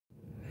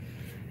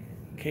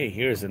Okay,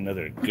 here's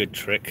another good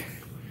trick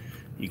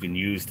you can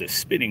use the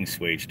spinning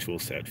swage tool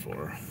set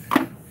for.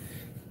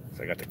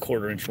 So I got the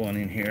 1/4-inch one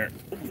in here.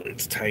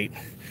 It's tight.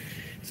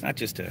 It's not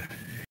just a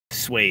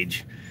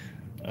swage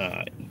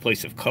in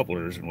place of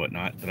couplers and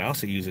whatnot, but I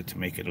also use it to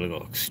make it a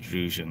little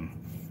extrusion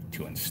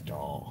to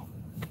install.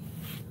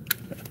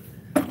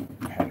 I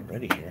have it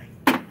ready here.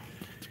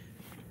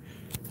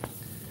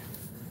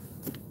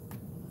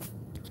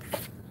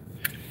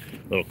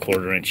 Little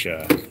 1/4-inch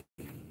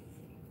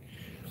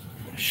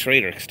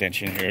Schrader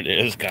extension. Here it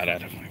is. Got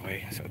out of my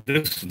way. So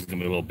this is gonna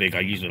be a little big.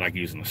 I usually like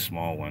using the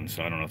small one,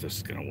 so I don't know if this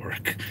is gonna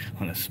work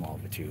on a small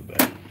tube,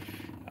 but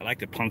I like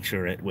to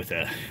puncture it with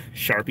a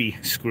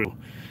Sharpie screw.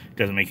 It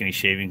doesn't make any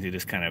shavings. It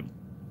just kind of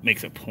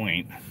makes a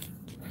point.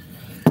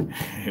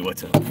 Hey,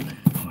 what's up?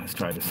 Let's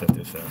try to set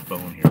this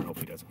phone here.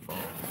 Hopefully it doesn't fall.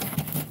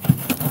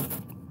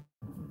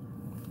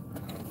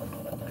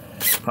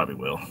 Probably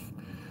will.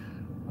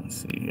 Let's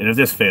see. And if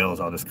this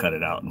fails, I'll just cut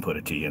it out and put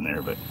a T in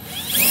there. But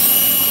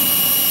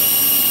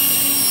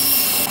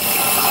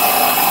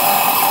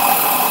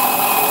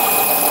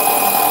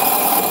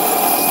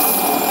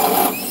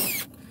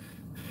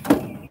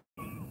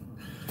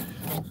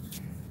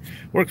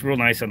works real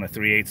nice on the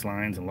 3/8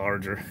 lines and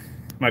larger.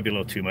 Might be a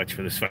little too much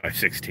for this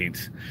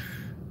 5/16,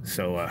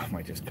 so I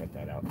might just cut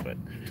that out. But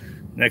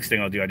next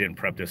thing I'll do, I didn't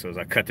prep this, is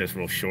I cut this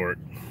real short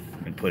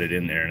and put it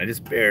in there, and I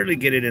just barely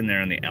get it in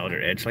there on the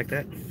outer edge like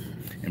that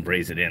and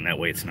braze it in. That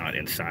way it's not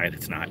inside,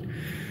 it's not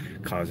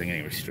causing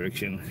any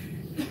restriction.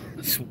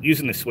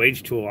 Using the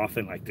swage tool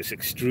often like this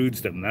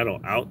extrudes the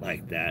metal out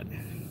like that,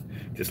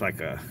 just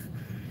like a,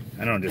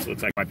 I don't know, just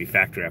looks like it might be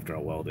factory after I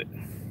weld it.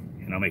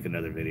 And I'll make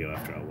another video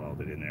after I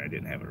weld it in there. I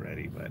didn't have it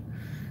ready, but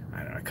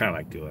I kind of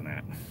like doing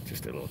that.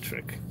 Just a little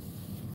trick.